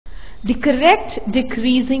The correct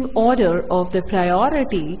decreasing order of the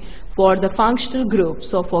priority for the functional groups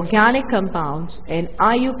of organic compounds in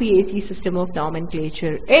IUPAC system of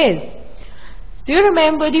nomenclature is, do you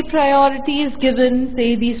remember the priorities given?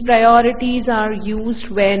 Say these priorities are used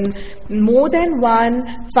when more than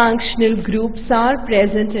one functional groups are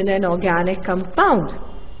present in an organic compound.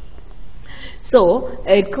 So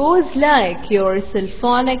it goes like your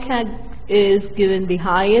sulfonic is given the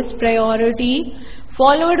highest priority,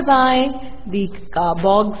 followed by the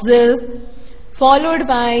carboxyl, followed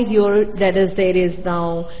by your, that is, there is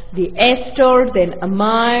now the ester, then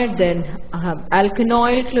amide, then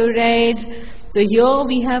alkanoyl chloride. So here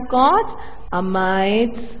we have got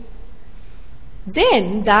amides,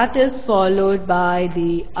 then that is followed by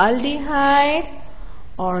the aldehyde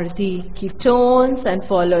or the ketones and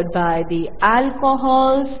followed by the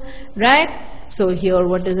alcohols, right? So here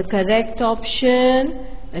what is the correct option?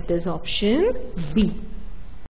 It is option B.